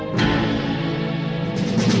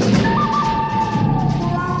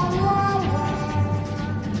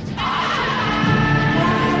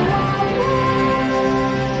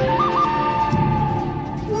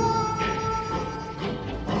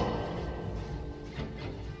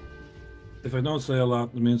if I don't say a lot,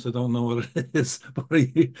 it means I don't know what it is, but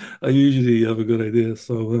I usually have a good idea.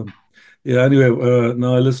 So, yeah, anyway,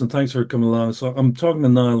 Niall, listen, thanks for coming along. So, I'm talking to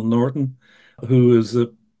Niall Norton, who is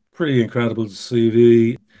a pretty incredible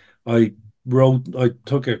CV. I I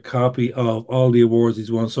took a copy of all the awards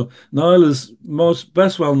he's won. So, Niall is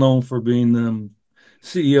best well known for being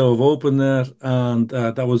CEO of Openet, and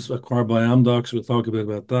that was acquired by Amdocs. We'll talk a bit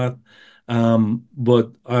about that.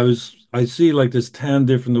 But I see like there's 10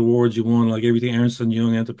 different awards you won, like everything Ernst and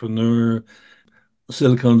Young Entrepreneur,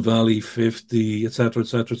 Silicon Valley 50, et cetera, et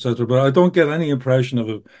cetera, et cetera. But I don't get any impression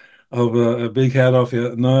of a big head off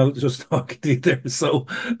you. No, just talking to you there. So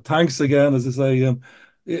thanks again, as I say.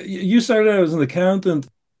 You started out as an accountant.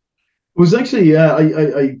 It was actually, yeah,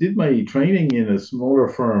 I did my training in a smaller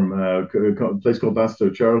firm, a place called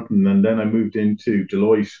Basto Charlton, and then I moved into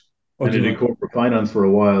Deloitte Or and I do did like, corporate finance for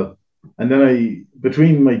a while. And then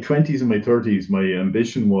between my 20s and my 30s, my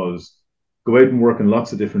ambition was go out and work in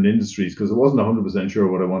lots of different industries because I wasn't 100%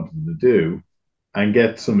 sure what I wanted to do and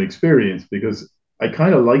get some experience because I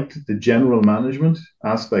kind of liked the general management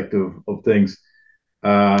aspect of things.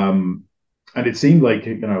 Um, and it seemed like,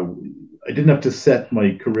 I didn't have to set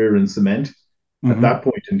my career in cement at hmm that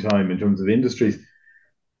point in time in terms of industries.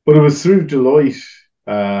 But it was through Deloitte.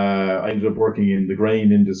 I ended up working in the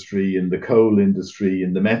grain industry, in the coal industry,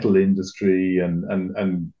 in the metal industry,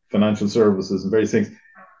 and financial services and various things.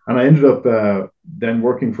 And I ended up then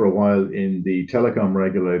working for a while in the telecom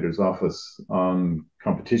regulator's office on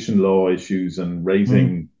competition law issues and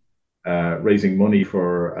hmm raising money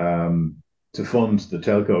for to fund the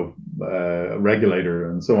telco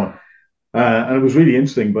regulator and so on. And it was really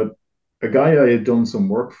interesting. But a guy I had done some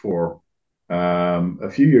work for a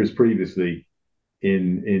few years previously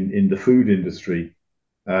in the food industry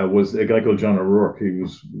was a guy called John O'Rourke. He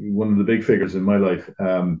was one of the big figures in my life.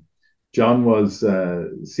 John was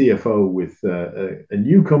CFO with a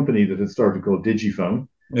new company that had started called Digifone,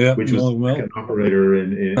 Yeah, which was no, the well, second operator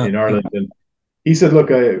in Ireland. And he said, "Look,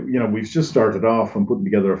 we've just started off. I'm putting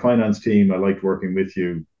together a finance team. I liked working with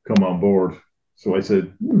you. Come on board." So I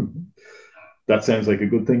said, "That sounds like a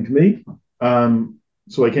good thing to me."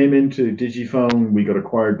 So I came into Digifone. We got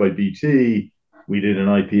acquired by BT. We did an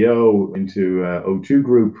IPO into O2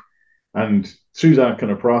 Group, and through that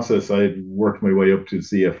kind of process, I had worked my way up to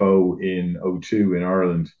CFO in O2 in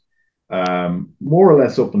Ireland, more or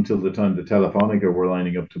less up until the time the Telefonica were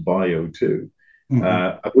lining up to buy O2.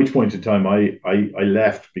 hmm At which point in time I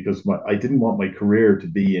left because I didn't want my career to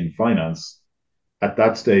be in finance. At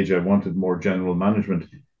that stage, I wanted more general management.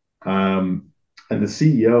 Um, and the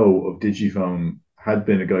CEO of Digifone had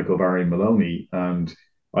been a guy called Barry Maloney, and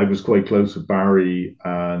I was quite close with Barry,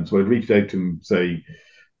 and so I reached out to him, say,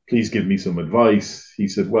 please give me some advice. He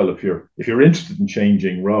said, well, if you're interested in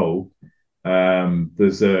changing role,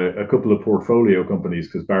 there's a couple of portfolio companies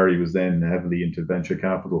because Barry was then heavily into venture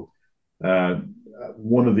capital. Uh,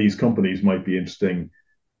 One of these companies might be interesting.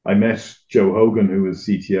 I met Joe Hogan, who was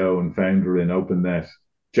CTO and founder in Openet.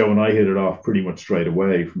 Joe and I hit it off pretty much straight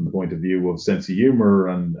away from the point of view of sense of humor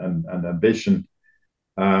and ambition.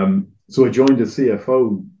 So I joined as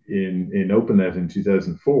CFO in Openet in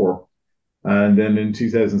 2004. And then in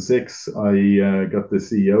 2006, I got the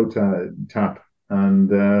CEO tap, and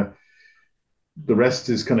the rest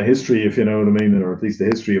is kind of history, if you know what I mean, or at least the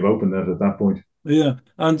history of Openet at that point. yeah.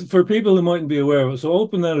 And for people who mightn't be aware of it, so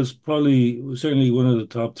OpenNet is probably certainly one of the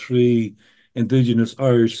top three indigenous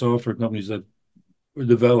Irish software companies that were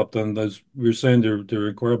developed, and as we were saying, they're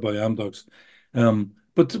acquired by Amdocs.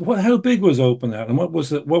 But how big was OpenNet, and what was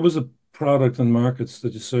the product and markets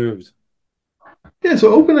that you served? Yeah,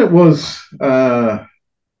 so Openet was, I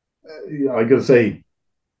got to say,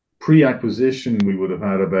 pre-acquisition, we would have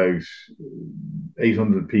had about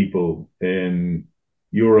 800 people in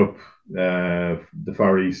Europe, the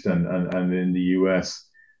Far East, and in the US.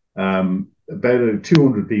 About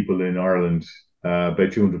 200 people in Ireland,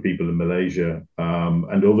 about 200 people in Malaysia,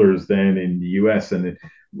 and others then in the US. And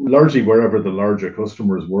largely wherever the larger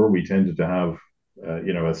customers were, we tended to have,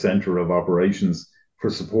 a center of operations for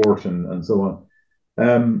support and so on.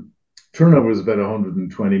 Turnover was about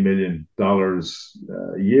 $120 million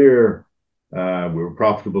a year. We were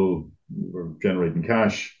profitable. We were generating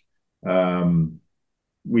cash. Um,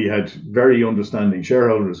 we had very understanding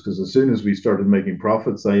shareholders because as soon as we started making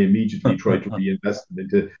profits, I immediately tried to reinvest them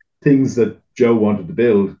into things that Joe wanted to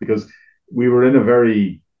build because we were in a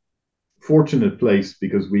very fortunate place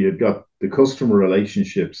because we had got the customer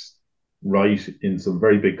relationships right in some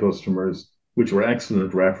very big customers, which were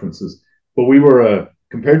excellent references. But we were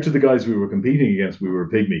compared to the guys we were competing against, we were a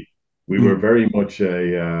pygmy. We were Hmm. very much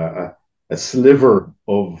a sliver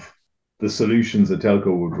of the solutions a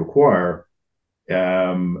telco would require.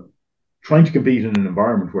 um, trying to compete in an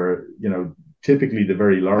environment where, typically the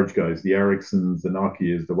very large guys, the Ericssons, the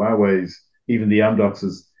Nokias, the Huaweis, even the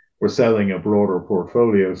Amdoxes, were selling a broader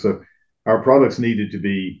portfolio. So our products needed to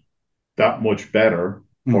be that much better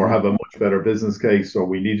or Hmm. have a much better business case, or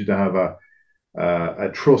we needed to have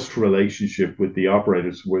a trust relationship with the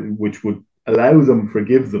operators, which would allow them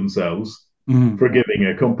forgive themselves Hmm. for giving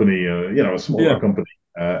a company, a smaller Yeah. company,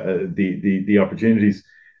 the opportunities.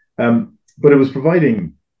 But it was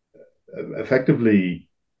providing effectively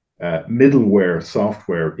middleware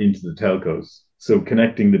software into the telcos. So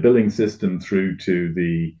connecting the billing system through to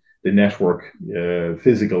the network,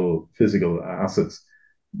 physical assets,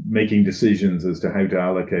 making decisions as to how to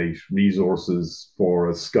allocate resources for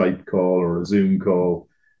a Skype call or a Zoom call,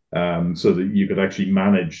 so that you could actually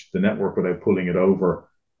manage the network without pulling it over,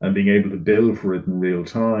 and being able to bill for it in real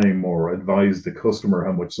time or advise the customer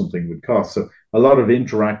how much something would cost. So a lot of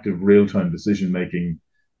interactive real time decision making,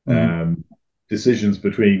 Hmm. um, decisions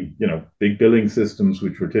between, big billing systems,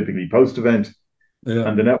 which were typically post event, Yeah.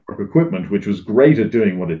 and the network equipment, which was great at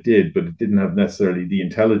doing what it did, but it didn't have necessarily the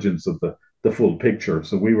intelligence of the full picture.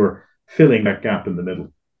 So we were filling that gap in the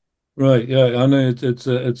middle. Right. Yeah. I know it's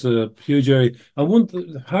a huge area. I want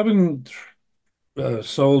having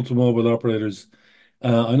sold to mobile operators.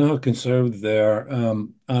 I know how conservative they are,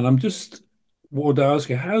 and I'm just would ask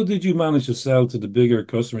you, how did you manage to sell to the bigger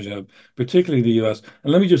customers you have, particularly the US?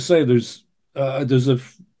 And let me just say, there's a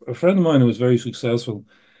friend of mine who was very successful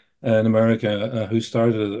in America who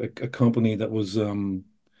started a company that was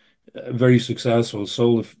very successful,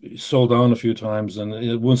 sold on a few times, and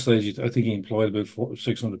at one stage, I think he employed about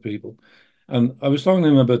 600 people. And I was talking to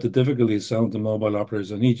him about the difficulty of selling to mobile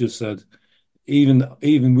operators, and he just said,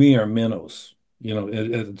 even we are minnows,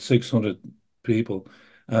 at 600 people.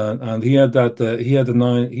 And he had the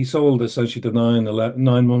nine, he sold essentially the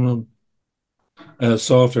 911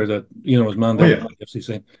 software that, was Oh mandated by yeah, the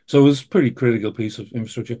FCC. So it was a pretty critical piece of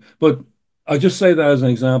infrastructure. But I just say that as an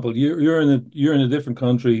example. You're in a different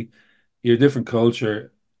country, you're a different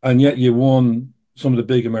culture, and yet you won some of the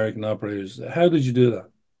big American operators. How did you do that?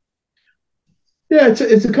 yeah.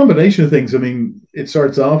 It's a combination of things. I mean, it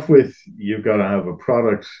starts off with you've got to have a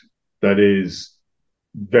product that is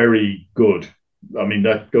very good. I mean,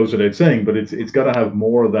 that goes without saying, but it's got to have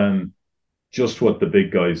more than just what the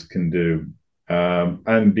big guys can do.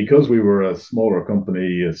 And because we were a smaller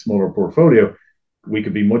company, a smaller portfolio, we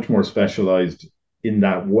could be much more specialized in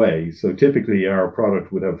that way. So typically, our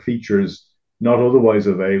product would have features not otherwise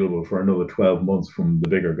available for another 12 months from the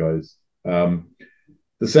bigger guys.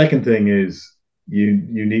 The second thing is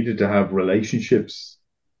you needed to have relationships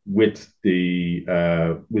with the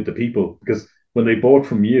people, because when they bought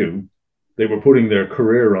from you, they were putting their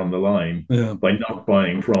career on the line Yeah. by not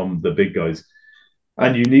buying from the big guys,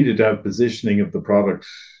 and you needed to have positioning of the product.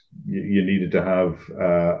 You needed to have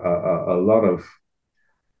a lot of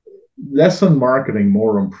less on marketing,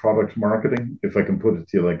 more on product marketing, if I can put it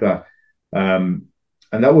to you like that. Um,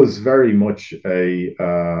 and that was very much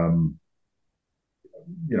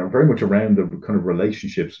very much around the kind of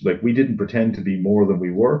relationships. Like, we didn't pretend to be more than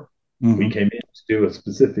we were. We Hmm. came in to do a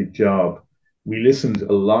specific job. We listened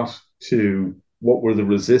a lot to what were the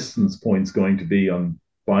resistance points going to be on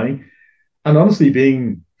buying. And honestly,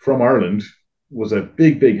 being from Ireland was a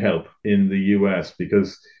big, big help in the US,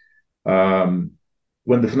 because um,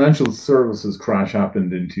 when the financial services crash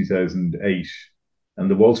happened in 2008, and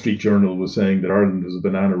the Wall Street Journal was saying that Ireland was a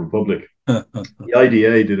banana republic, the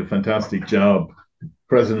IDA did a fantastic job.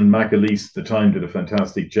 President McAleese at the time did a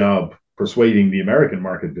fantastic job persuading the American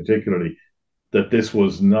market, particularly, that this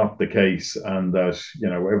was not the case, and that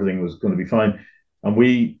everything was going to be fine. And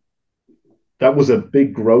we that was a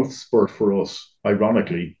big growth spurt for us,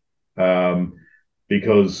 ironically, um,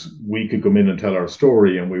 because we could come in and tell our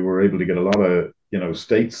story, and we were able to get a lot of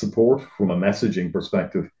state support from a messaging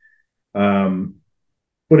perspective. Um,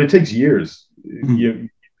 but it takes years. You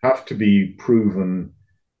have to be proven.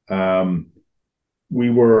 Um, we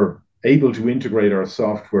were able to integrate our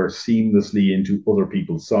software seamlessly into other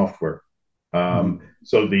people's software.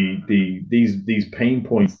 So these pain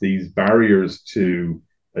points, these barriers to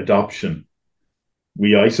adoption,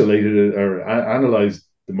 we isolated it, or analyzed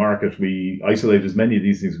the market. We isolated as many of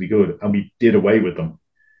these things as we could, and we did away with them.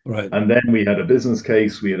 Right. And then we had a business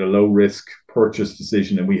case, we had a low risk purchase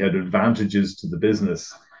decision, and we had advantages to the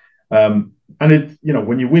business. And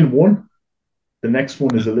when you win one, the next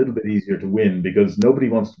one is a little bit easier to win, because nobody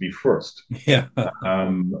wants to be first. Yeah.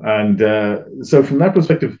 And so, from that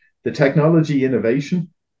perspective, the technology innovation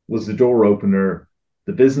was the door opener,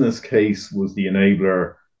 the business case was the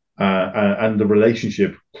enabler, and the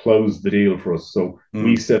relationship closed the deal for us. So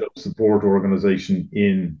we Mm. set up a support organization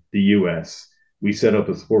in the US. We set up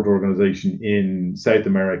a support organization in South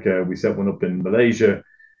America. We set one up in Malaysia,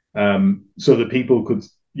 so that people could,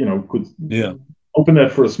 could Yeah.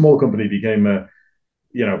 Openet for a small company became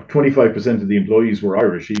 25% of the employees were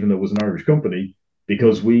Irish, even though it was an Irish company,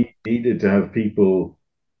 because Mm. we needed to have people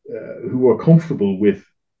who were comfortable with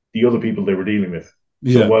the other people they were dealing with.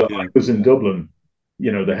 So Yeah. while I Yeah. was in Dublin,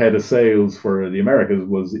 the head of sales for the Americas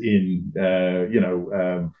was in,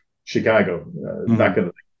 Chicago, that Mm. kind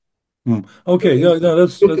of Mm. Okay. thing. Yeah. No,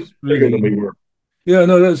 Nothing that's bigger than we really. were. Yeah,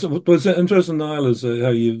 no, that's what's interesting, Niall, is how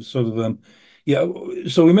you sort of yeah.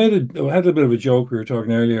 So we had a bit of a joke. We were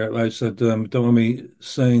talking earlier. I said, don't want me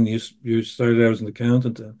saying you started out as an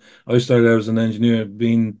accountant. I started out as an engineer,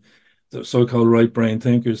 being the so-called right brain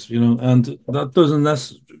thinkers, and that doesn't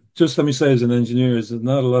necessarily. Just let me say, as an engineer, is that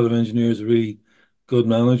not a lot of engineers are really good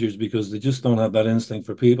managers because they just don't have that instinct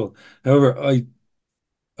for people. However,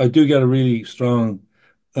 I do get a really strong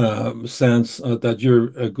sense that you're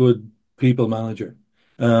a good people manager.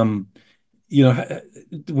 Um,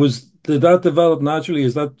 did that develop naturally?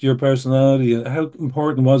 Is that your personality? And how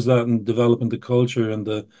important was that in developing the culture and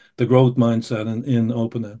the growth mindset in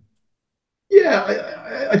Openet?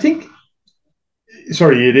 Yeah, I think.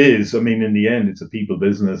 Sorry, it is. I mean, in the end, it's a people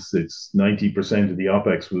business. It's 90% of the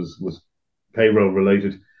OpEx was payroll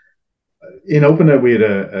related. In Openet, we had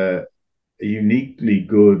a uniquely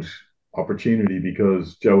good opportunity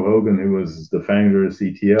because Joe Hogan, who was the founder,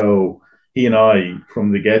 CTO, he and I,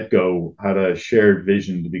 from the get go, had a shared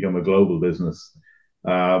vision to become a global business.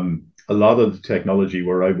 A lot of the technology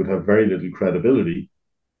where I would have very little credibility,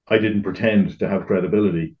 I didn't pretend to have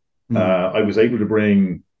credibility. Mm, I was able to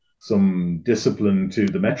bring some discipline to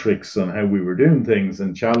the metrics on how we were doing things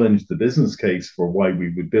and challenge the business case for why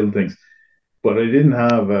we would build things. But I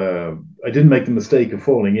didn't make the mistake of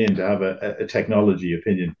falling in to have a technology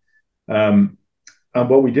opinion. Um, and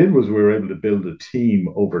what we did was we were able to build a team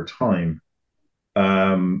over time,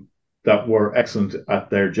 that were excellent at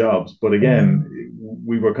their jobs. But again,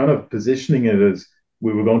 we were kind of positioning it as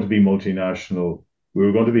we were going to be multinational, we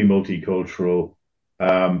were going to be multicultural.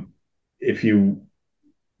 Um, if you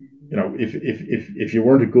if you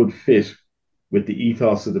weren't a good fit with the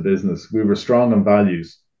ethos of the business, we were strong on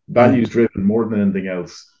mm, values driven more than anything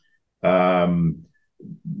else. Um,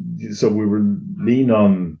 so we were lean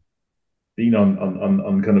on lean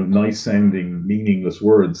on kind of nice sounding, meaningless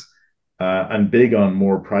words, and big on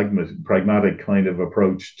more pragmatic kind of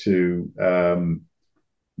approach to,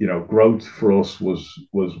 growth for us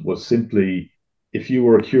was simply, if you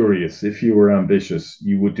were curious, if you were ambitious,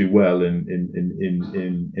 you would do well in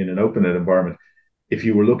an Openet environment. If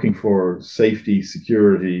you were looking for safety,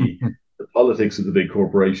 security, mm. the politics of the big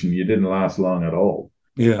corporation, you didn't last long at all.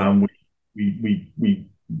 Yeah. And we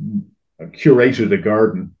curated a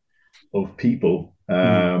garden of people,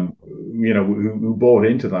 Mm, who bought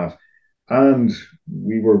into that. And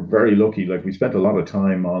we were very lucky. Like, we spent a lot of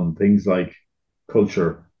time on things like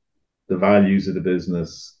culture, the values of the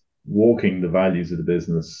business, walking the values of the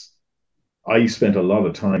business. I spent a lot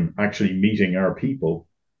of time actually meeting our people,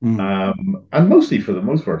 mm, and mostly for the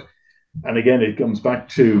most part. And again, it comes back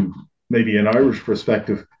to maybe an Irish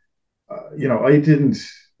perspective. I didn't.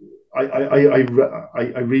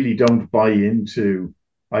 I really don't buy into.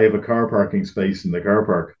 I have a car parking space in the car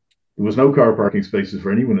park. There was no car parking spaces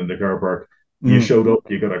for anyone in the car park. You mm. showed up,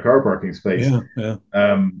 you got a car parking space. Yeah.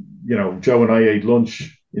 Yeah. Joe and I ate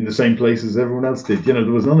lunch in the same place as everyone else did. There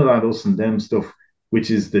was none of that us and them stuff, which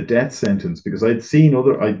is the death sentence. Because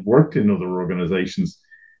I'd worked in other organizations,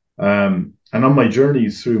 and on my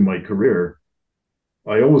journeys through my career,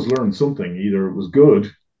 I always learned something. Either it was good,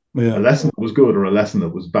 a Yeah. lesson that was good, or a lesson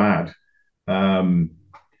that was bad. Um,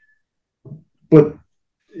 but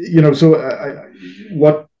so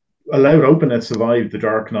what allowed Openet to survive the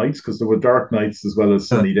dark nights, because there were dark nights as well as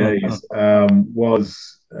sunny days,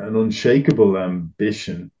 was an unshakable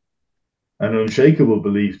ambition, an unshakable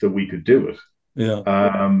belief that we could do it, Yeah.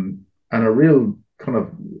 and a real kind of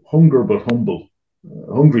hunger but humble,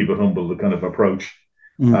 hungry but humble kind of approach.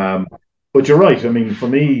 Mm, Um, but you're right. I mean, for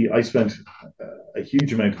me, I spent a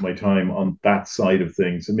huge amount of my time on that side of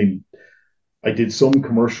things. I mean, I did some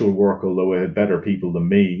commercial work, although I had better people than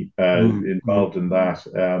me mm. involved in that.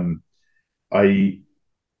 I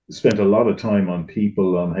spent a lot of time on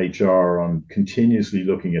people, on HR, on continuously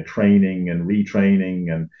looking at training and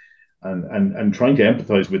retraining, and trying to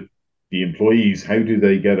empathize with the employees. How do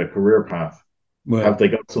they get a career path? Have Well, they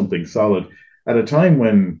got something solid? At a time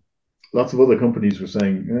when lots of other companies were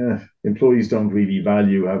saying employees don't really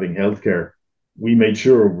value having healthcare, we made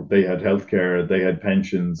sure they had healthcare, they had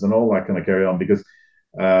pensions, and all that kind of carry on because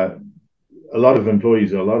uh, a lot of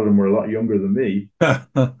employees, a lot of them were a lot younger than me,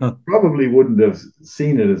 probably wouldn't have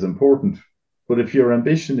seen it as important. But if your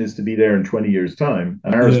ambition is to be there in 20 years' time,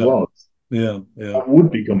 and ours Yeah, was, yeah, yeah. that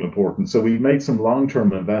would become important. So we've made some long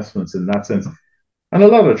term investments in that sense. And a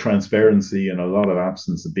lot of transparency and a lot of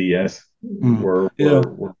absence of BS Mm. Yeah.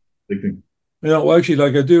 were big thing. Yeah, well, actually,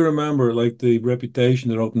 like I do remember, like the reputation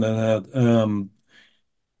that Openet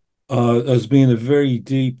had, as being a very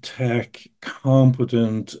deep tech,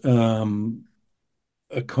 competent,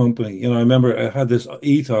 a company. I remember I had this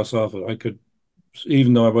ethos of it. I could,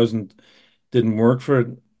 even though I didn't work for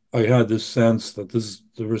it, I had this sense that this is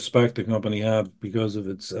the respect the company had because of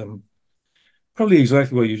its, probably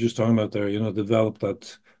exactly what you're just talking about there. Developed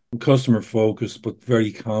that customer focused but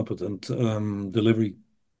very competent, delivery.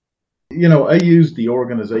 I used the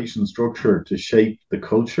organization structure to shape the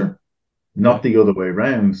culture, Yeah. not the other way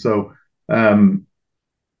around. So um,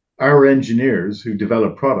 our engineers who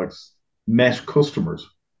develop products met customers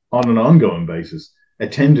on an ongoing basis,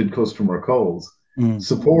 attended customer calls, Mm,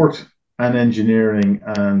 support and engineering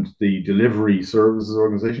and the delivery services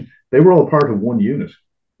organization. They were all part of one unit.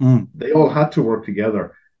 mm, They all had to work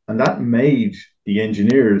together. And that made the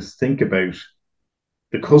engineers think about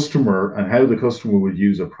the customer and how the customer would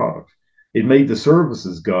use a product. It made the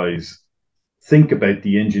services guys think about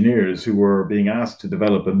the engineers who were being asked to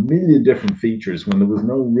develop a million different features when there was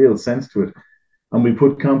no real sense to it. And we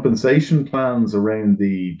put compensation plans around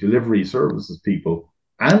the delivery services people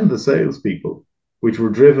and the sales people, which were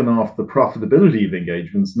driven off the profitability of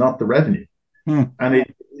engagements, not the revenue. mm, And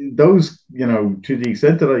those, to the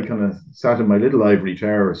extent that I kind of sat in my little ivory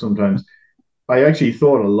tower sometimes, I actually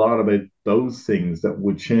thought a lot about those things that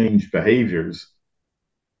would change behaviors.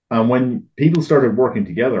 And when people started working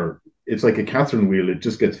together, it's like a Catherine wheel. It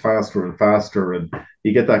just gets faster and faster, and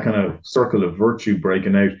you get that kind of circle of virtue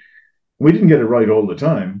breaking out. We didn't get it right all the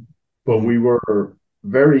time, but mm, we were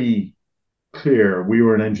very clear we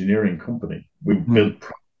were an engineering company. We mm, built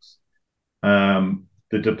products.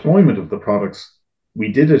 The deployment of the products,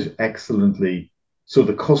 we did it excellently so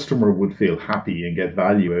the customer would feel happy and get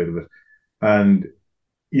value out of it. And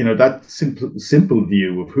that simple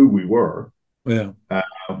view of who we were. yeah. Uh,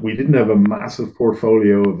 we didn't have a massive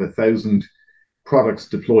portfolio of 1,000 products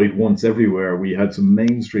deployed once everywhere. We had some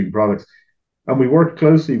mainstream products, and we worked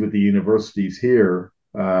closely with the universities here,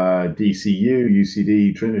 DCU,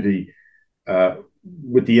 UCD, Trinity. Uh,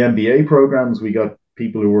 with the MBA programs, we got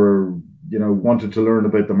people who were, wanted to learn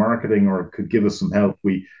about the marketing or could give us some help.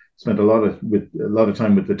 We spent a lot of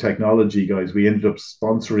time with the technology guys. We ended up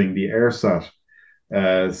sponsoring the AirSat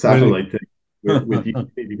Really. satellite thing with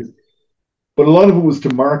UCD because but a lot of it was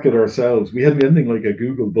to market ourselves. We hadn't anything like a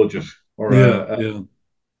Google budget or Yeah, yeah.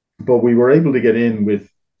 but we were able to get in with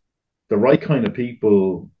the right kind of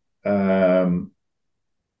people um,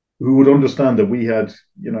 who would understand that we had,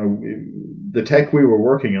 the tech we were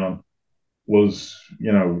working on was,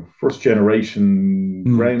 first generation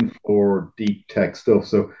Mm, ground floor deep tech stuff.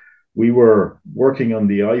 So we were working on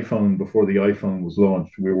the iPhone before the iPhone was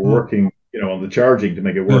launched. We were mm, working, on the charging to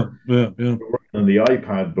make it yeah, work. yeah, yeah. We were working on the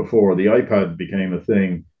iPad before the iPad became a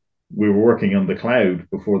thing. We were working on the cloud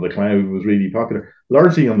before the cloud was really popular,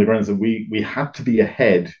 largely on the grounds that we had to be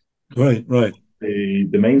ahead Right, right.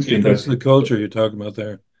 the Yeah, mainstream that's guys. the culture you're talking about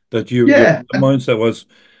there. That your Yeah, mindset was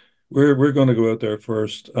we're going to go out there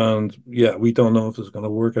first, and yeah, we don't know if it's going to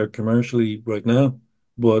work out commercially right now,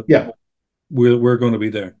 but yeah, we're going to be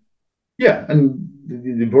there. yeah. And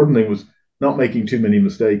the important thing was not making too many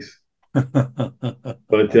mistakes.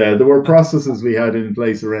 But there were processes we had in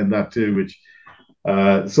place around that too, which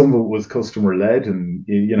some of it was customer led and,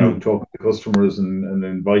 Mm, talking to customers and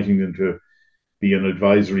inviting them to be on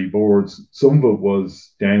advisory boards. Some of it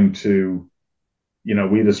was down to,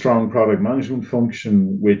 we had a strong product management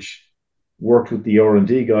function, which worked with the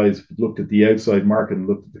R&D guys, looked at the outside market and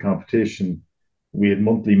looked at the competition. We had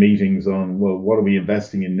monthly meetings on, well, what are we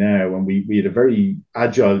investing in now? And we had a very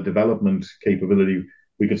agile development capability.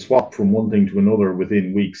 We could swap from one thing to another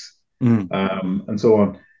within weeks, mm. and so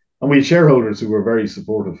on. And we had shareholders who were very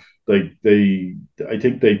supportive. I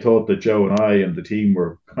think they thought that Joe and I and the team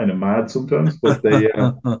were kind of mad sometimes, but they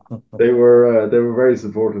were very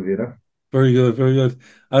supportive, Very good, very good.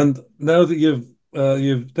 And now that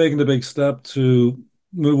you've taken the big step to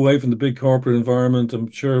move away from the big corporate environment, I'm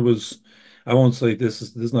sure it was, I won't say this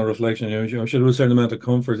is not a reflection on you. I'm sure there was a certain amount of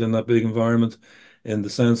comfort in that big environment, in the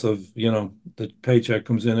sense of, the paycheck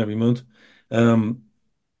comes in every month. Um,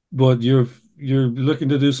 but you're looking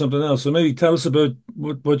to do something else. So maybe tell us about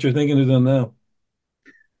what you're thinking of doing now.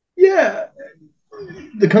 Yeah.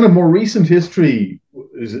 the kind of more recent history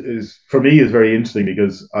is for me is very interesting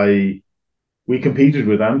because I we competed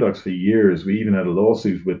with Amdocs for years. We even had a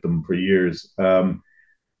lawsuit with them for years.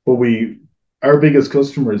 But we our biggest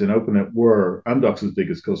customers in Openet were Amdocs's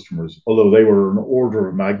biggest customers, although they were an order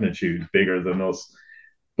of magnitude bigger than us.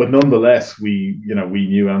 But nonetheless, we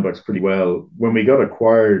knew Amdocs pretty well. When we got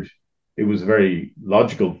acquired, it was a very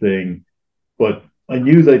logical thing. But I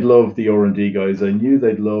knew they'd love the R&D guys. I knew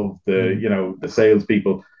they'd love Mm, the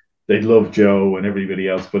salespeople. They'd love Joe and everybody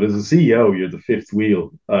else. But as a CEO, you're the fifth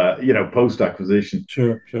wheel. Post acquisition.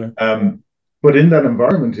 sure, sure. Um, but in that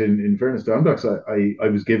environment, in fairness to Amdocs, I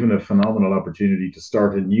was given a phenomenal opportunity to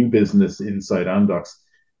start a new business inside Amdocs,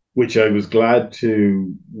 which I was glad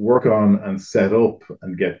to work on and set up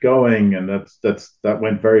and get going, and that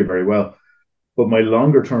went very very well. But my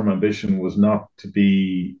longer term ambition was not to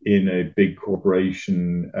be in a big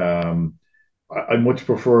corporation. I much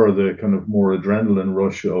prefer the kind of more adrenaline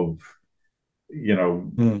rush of you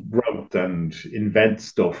know Mm, growth and invent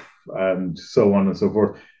stuff and so on and so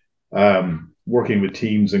forth, working with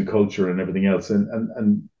teams and culture and everything else.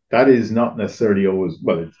 And that is not necessarily always,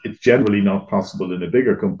 well, it's generally not possible in a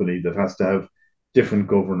bigger company that has to have different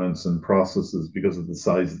governance and processes because of the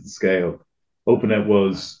size of the scale. Openet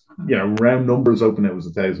was, round numbers, Openet was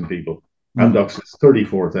 1,000 people. mm, Amdocs is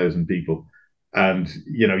 34,000 people. And,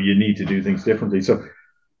 you need to do things differently. So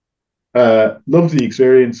loved the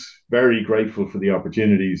experience, very grateful for the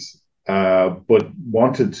opportunities, but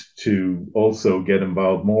wanted to also get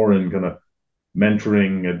involved more in kind of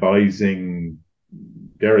mentoring, advising,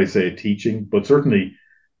 dare I say, teaching, but certainly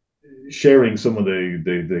sharing some of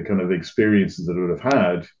the kind of experiences that I would have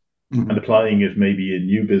had and mm, applying it maybe in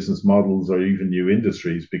new business models or even new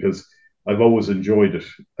industries because I've always enjoyed it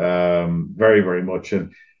very, very much.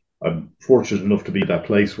 And I'm fortunate enough to be at that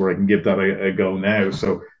place where I can give that a go now.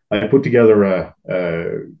 So I put together a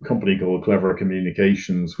company called Clever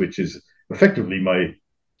Communications, which is effectively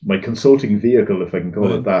my consulting vehicle, if I can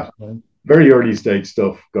call it right, that. right. Very early stage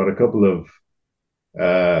stuff. Got a couple of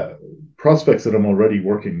uh, prospects that I'm already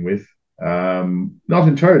working with. Not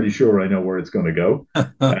entirely sure I know where it's going to go.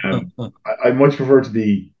 I much prefer to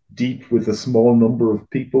be deep with a small number of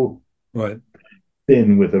people, Right,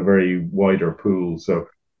 thin with a very wider pool. So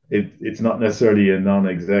it's not necessarily a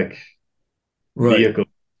non-exec right. vehicle,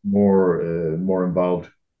 more involved.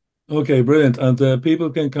 Okay, brilliant. And people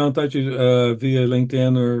can contact you via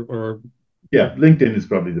LinkedIn or Yeah, LinkedIn is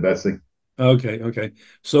probably the best thing. okay, okay.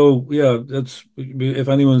 So yeah, that's if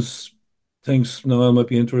anyone's thinks Noel might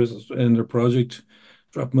be interested in their project,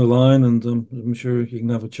 drop them a line and I'm sure you can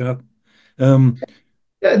have a chat. Um,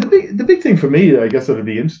 Yeah, the big thing for me, I guess, that I'd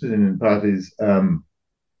be interested in Pat, is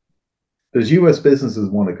there's US businesses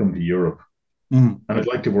want to come to Europe. mm, And I'd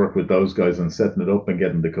like to work with those guys on setting it up and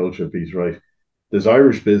getting the culture piece right. There's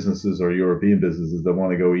Irish businesses or European businesses that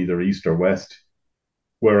want to go either east or west,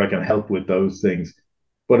 where I can help with those things.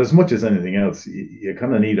 But as much as anything else, you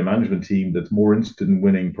kind of need a management team that's more interested in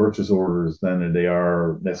winning purchase orders than they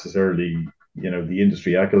are necessarily, the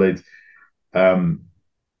industry accolades. Um,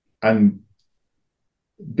 and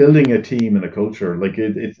building a team and a culture, like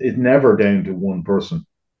it's never down to one person.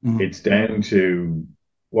 mm, It's down to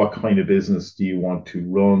what kind of business do you want to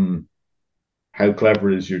run, how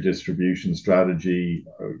clever is your distribution strategy,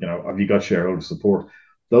 have you got shareholder support,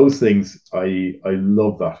 those things. I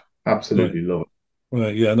love that, right, absolutely love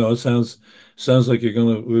right. Yeah, no, it sounds like you're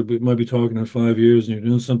gonna we might be talking in 5 years and you're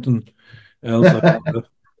doing something else like it.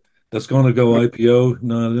 that's gonna go IPO.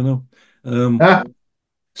 No,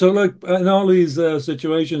 so, like in all these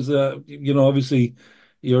situations, obviously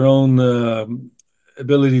your own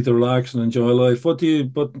ability to relax and enjoy life. What do you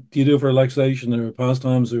do for relaxation or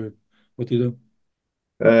pastimes, or what do you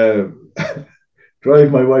uh,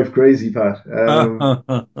 Drive my wife crazy, Pat. do?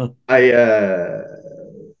 I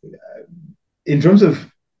In terms of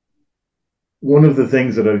one of the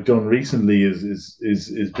things that I've done recently is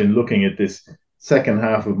been looking at this second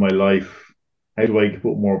half of my life. How do I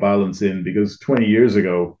put more balance in? Because 20 years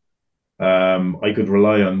ago, I could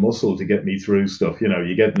rely on muscle to get me through stuff.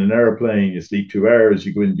 You get in an airplane, you sleep 2 hours,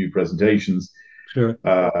 you go in and do presentations. Sure.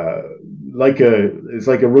 Uh, it's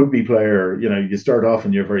like a rugby player. You start off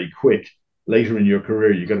and you're very quick. Later in your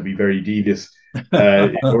career, you've got to be very devious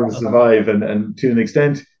in order to survive. And to an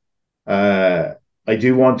extent, uh, I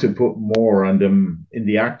do want to put more, and in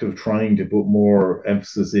the act of trying to put more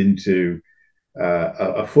emphasis into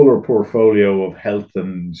a fuller portfolio of health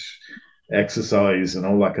and exercise and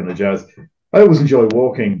all that kind of jazz. I always enjoy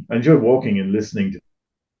walking. I enjoy walking and listening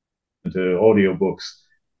to audiobooks.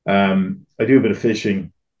 I do a bit of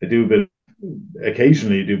fishing. I do a bit.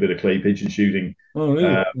 occasionally do a bit of clay pigeon shooting. Oh, really?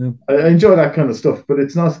 Uh, Yeah. I enjoy that kind of stuff, but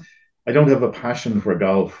it's not. I don't have a passion for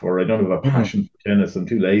golf, or I don't have a Mhm. passion for tennis. I'm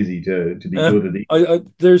too lazy to be good at it.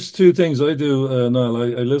 There's two things I do, Niall.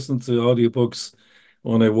 I listen to audiobooks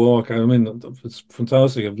when I walk. I mean, it's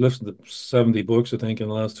fantastic. I've listened to 70 books, I think, in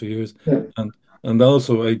the last 2 years. Yeah, And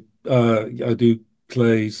also I do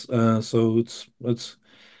plays. So it's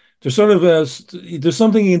there's sort of there's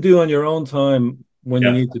something you can do on your own time when you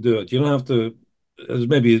yeah, need to do it. You don't have to, as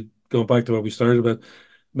maybe going back to what we started about,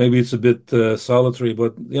 maybe it's a bit solitary,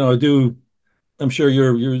 but I do. I'm sure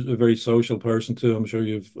you're a very social person too. I'm sure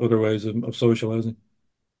you've other ways of socializing.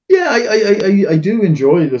 yeah. I do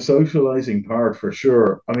enjoy the socializing part for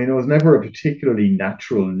sure. I mean, I was never a particularly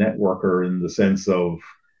natural networker in the sense of,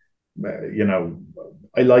 you know,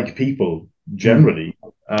 I like people Mm, generally,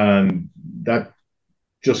 and that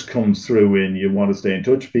just comes through in you want to stay in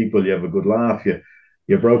touch with people, you have a good laugh,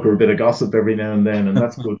 you broker a bit of gossip every now and then, and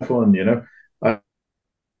that's good fun, you know. I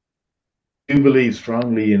do believe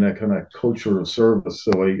strongly in a kind of culture of service.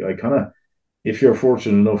 So I kind of, if you're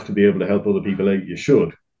fortunate enough to be able to help other people out, you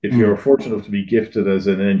should. If mm, you're fortunate enough to be gifted as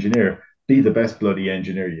an engineer, be the best bloody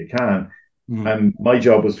engineer you can. mm, And my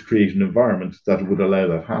job was to create an environment that would allow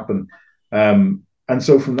that happen. And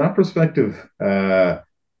so from that perspective,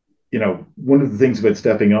 one of the things about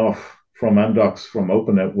stepping off from Amdocs from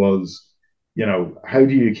Openet was, how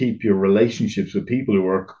do you keep your relationships with people who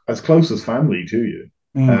are as close as family to you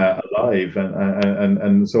mm, alive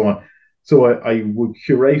and so on. So I would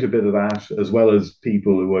curate a bit of that as well as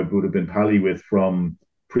people who I would have been pally with from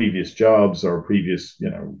previous jobs or previous,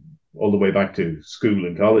 all the way back to school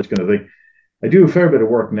and college kind of thing. I do a fair bit of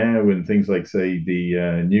work now in things like, say,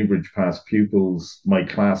 the Newbridge Pass pupils, my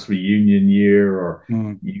class reunion year, or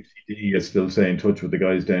mm. UCD. I still stay in touch with the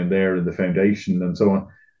guys down there in the foundation and so on.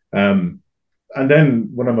 Um, and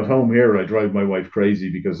then when I'm at home here, I drive my wife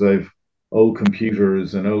crazy because I've old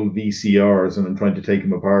computers and old VCRs, and I'm trying to take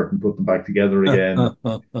them apart and put them back together again. All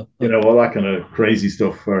that kind of crazy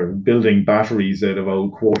stuff, or building batteries out of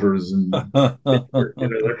old quarters and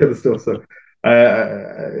that kind of stuff. So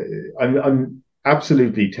I'm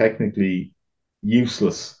absolutely technically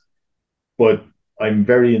useless, but I'm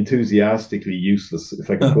very enthusiastically useless, if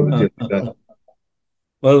I can put it like that.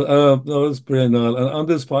 Well, no, that's brilliant, Niall. And on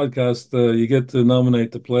this podcast, you get to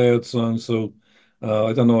nominate the play out song. So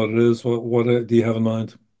I don't know what it is. What do you have in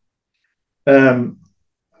mind? Um,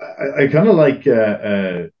 I kind of like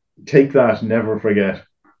take that, never forget.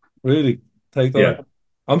 Really, take that. Yeah,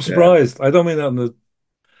 I'm yeah. surprised. I don't mean that in the.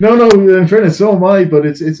 No, no. In fairness, so am I. But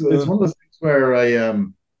it's Uh, one of those things where I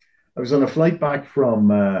was on a flight back from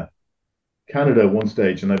Canada at one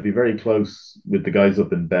stage, and I'd be very close with the guys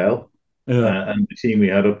up in Bell yeah. and the team we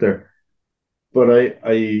had up there. But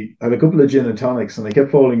I had a couple of gin and tonics, and I kept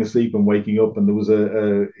falling asleep and waking up, and there was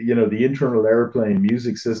the internal airplane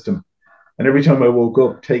music system, and every time I woke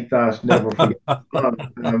up, take that, never forget.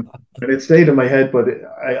 And it stayed in my head, but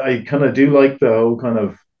I kind of do like the whole kind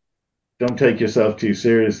of don't take yourself too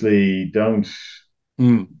seriously, don't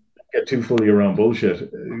Mm. get too fully around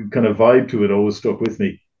bullshit kind of vibe to it always stuck with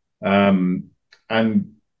me. And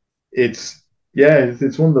it's yeah,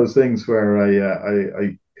 it's one of those things where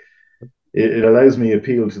it allows me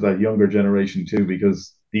appeal to that younger generation too,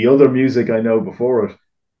 because the other music I know before it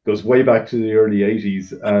goes way back to the early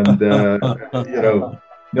 '80s, and you know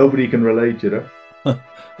nobody can relate.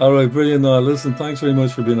 All right, brilliant, Niall. Listen, thanks very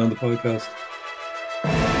much for being on the podcast.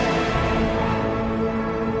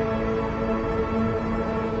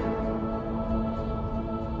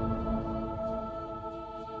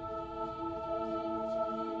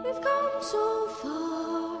 We've come so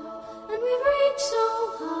far, and we've reached so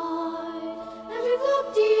high, and we've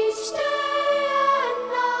looked each day and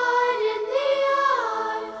night in the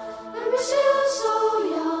eye, and we're still so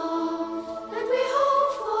young, and we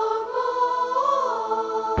hope for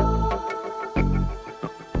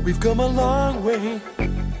more. We've come a long way,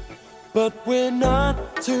 but we're not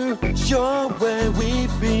too sure where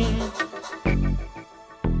we've been.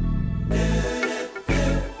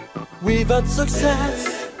 We've had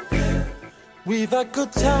success, we've had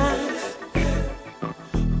good times,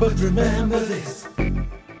 but remember this.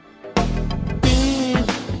 Being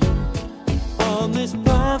on this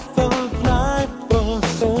path of life for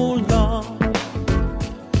so long,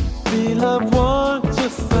 feel I've walked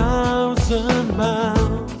 1,000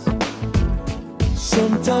 miles,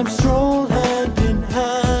 sometimes stroll hand in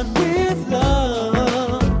hand with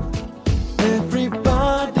love.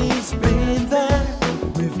 Everybody's been there.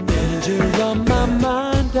 With danger on my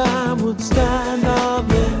mind, I would stand on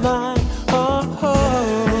the line of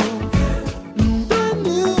hope.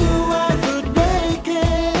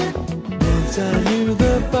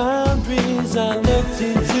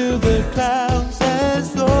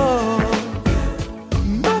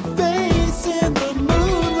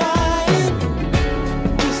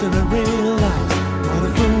 realize what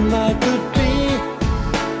a fool I could be.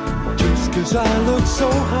 Just 'cause I look so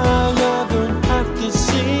high, you don't have to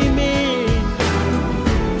see me.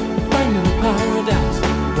 Finding paradise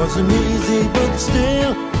wasn't easy, but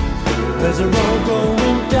still, there's a road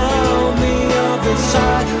going down the other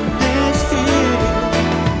side of this field.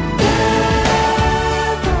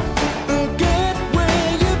 Never forget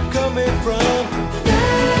where you're coming from.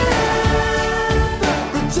 Never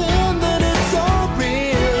pretend that it's all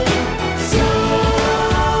real.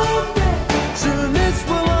 Someday, soon this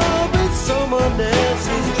will all be someone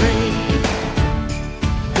else's dream.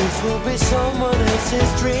 This will be someone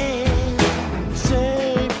else's dream.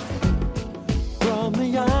 Safe from the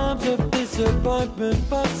arms of disappointment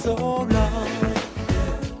for so long.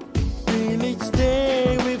 Feel each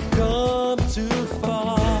day we've come too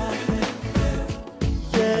far.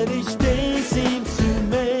 Yet each day seems to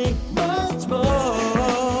make much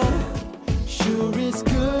more. Sure it's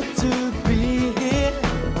good to be here.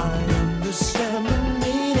 I understand the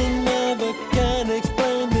meaning of it, can't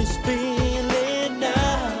explain this feeling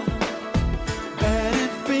now. And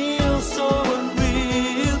it feels so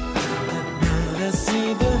unreal. And I see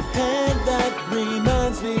the hand that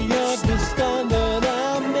reminds me of the stand that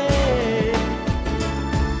I made.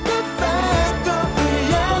 The fact of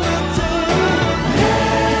reality.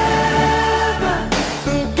 Never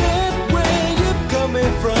forget where you're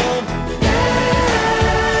coming from.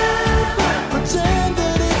 Never pretend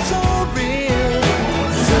that it's all real.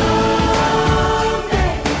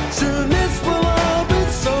 Someday, soon this will all be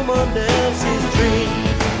someone else's dream.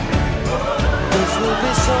 This will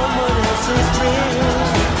be someone else's dream.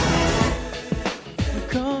 We've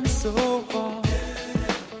come so far,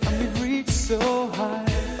 and we've reached so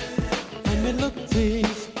high, and we look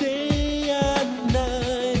this day and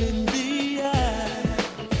night in the eye,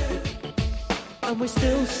 and we're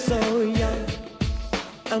still so young,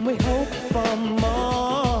 and we hope for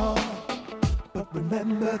more. But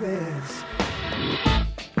remember this,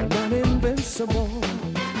 we're not invincible.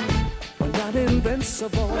 We're not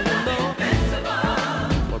invincible. No.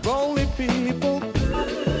 We're only people.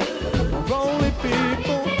 We're only people.